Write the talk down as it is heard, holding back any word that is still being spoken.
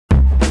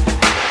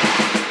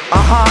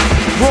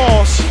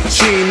Ross.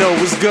 Cheno,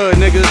 what's good,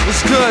 nigga?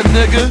 What's good,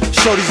 nigga?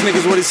 Show these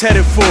niggas what it's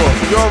headed for.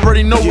 You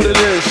already know what it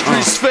is.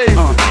 Streets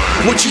favorite.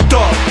 What you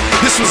thought?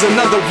 This was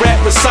another rap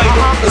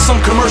recital or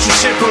some commercial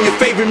shit from your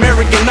favorite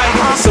American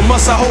Idol? It's a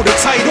must, I hold a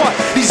title.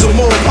 These are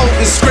more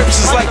potent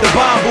scriptures like the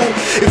Bible.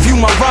 If you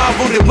my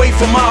rival, then wait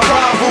for my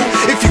arrival.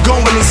 If you're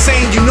going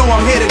insane, you know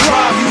I'm here to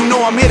drive you.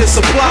 Know I'm here to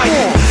supply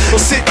you. So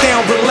sit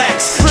down,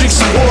 relax, drink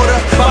some water.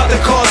 About to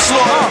cause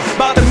slaughter,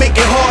 about to make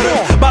it harder,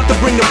 about to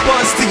bring the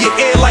buzz to your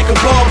ear like a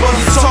barber.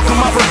 Talking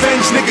about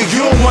revenge, nigga,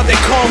 you don't want that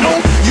karma.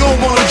 You don't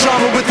want a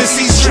drama with this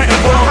East Trenton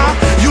bomber.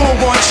 You don't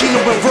want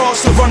Cheno and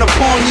Ross to run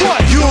upon you.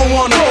 You don't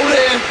wanna go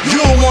there, you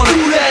don't wanna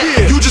do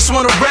that. You just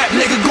wanna rap,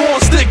 nigga, go on,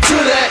 stick to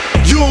that.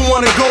 You don't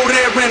wanna go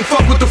there and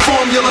fuck with the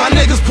formula. My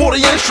niggas pour the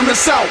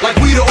instruments out like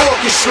we the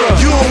orchestra.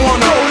 You don't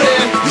wanna go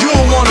there, you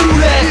don't wanna do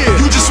that.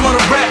 You just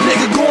wanna rap,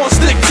 nigga, go on,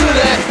 stick to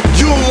that.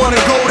 You don't wanna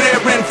go there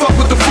and fuck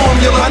with the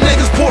formula. My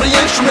niggas pour the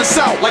instruments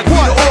out like we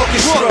the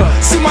orchestra.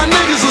 See, my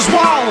niggas is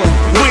wildin'.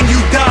 When you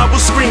die,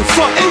 we'll scream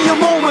fuck in your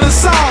moment of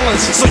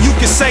silence, so you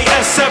can say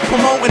SF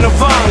promoting the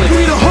violence.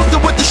 We done hooked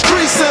up with the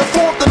streets and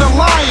formed an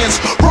alliance.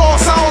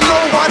 Ross, I don't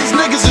know why these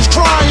niggas is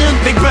trying.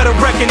 They better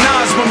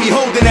recognize when we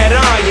holding that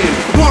iron.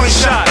 One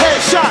shot,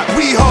 headshot,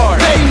 we hard,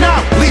 they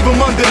not. Leave them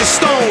under the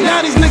stone.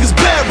 Now these niggas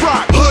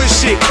bedrock. Hood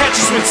shit, catch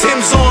us with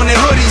Tim's on and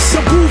hoodies.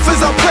 The booth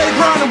is our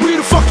playground and we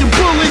the fucking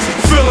bullies.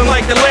 Feeling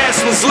like the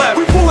last one's left.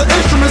 We pull the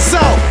instruments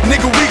out,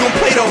 nigga, we gon'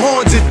 play the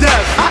horns to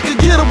death. I could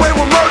get away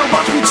with murder,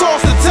 watch me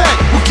toss the tech.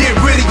 We'll get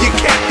rid of your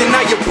captain,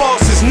 now your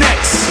boss is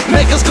next.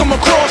 Make us come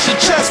across your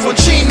chest when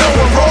Cheno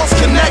and Ross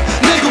connect.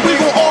 Nigga, we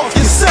gon' off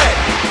your set.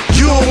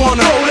 You don't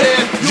wanna go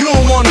there, you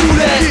don't wanna do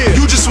that.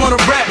 You just wanna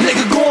rap,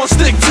 nigga, go on,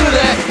 stick to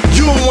that.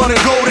 You don't wanna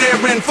go there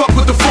and fuck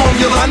with the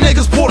formula. My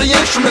niggas pour the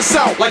instruments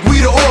out like we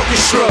the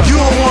orchestra. You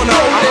don't wanna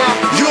go there,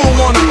 you don't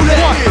wanna do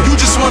that. You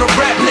just wanna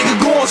rap, nigga,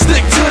 go on,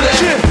 stick to that.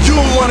 You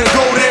don't wanna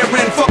go there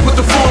and fuck with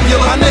the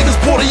formula. My niggas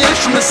pour the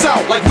instruments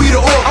out like we the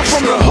orchestra. I'm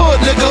from the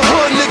hood, nigga,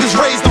 hood niggas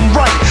raised them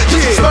right.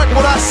 Disrespect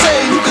what I say,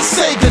 you can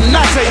say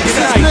goodnight. These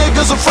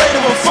niggas afraid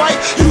of a fight,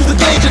 use the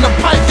gauge and the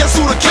pipe. Guess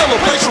who the killer?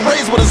 Place your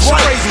raise with his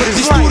life.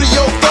 These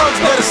studio thugs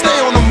better stay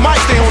on the mic.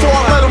 Before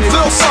I let them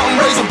feel something,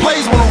 raise and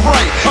blaze when I'm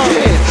right.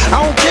 Yeah, I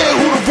don't care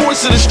who the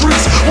voice of the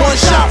streets. One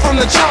shot from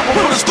the chopper,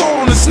 put a store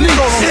on the sneak.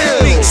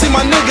 See,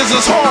 my niggas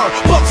is hard.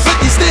 Buck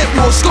 50 stamp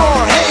you a scar.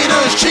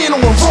 Haters, Cheno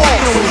and Ross.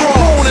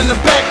 Rolling in the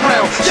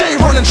background, J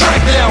running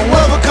track down.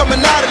 Whoever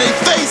coming out of their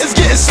face is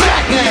getting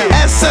smacked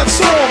now. SF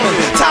storming,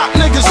 top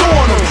niggas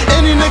on them.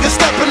 Any nigga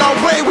stepping our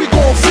way, we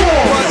gon'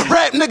 form.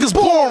 Rap niggas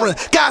boring,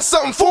 got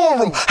something for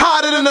them.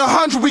 Hotter than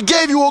 100, we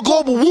gave you a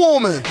global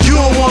warming. You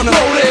don't wanna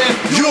go there,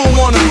 you don't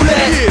wanna do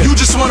that. You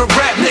just wanna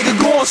rap, nigga,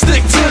 go on,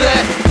 stick to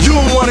that. You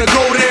don't wanna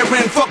go there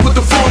and fuck with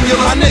the formula.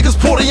 My niggas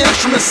pour the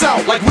instruments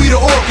out like we the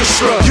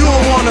orchestra. You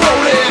don't wanna go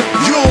there,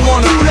 you don't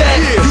wanna do that.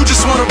 You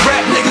just wanna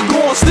rap, nigga, go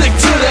on, stick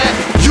to that.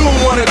 You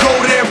don't wanna go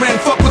there and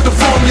fuck with the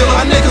formula.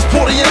 My niggas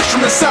pour the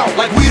instruments out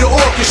like we the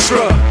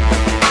orchestra.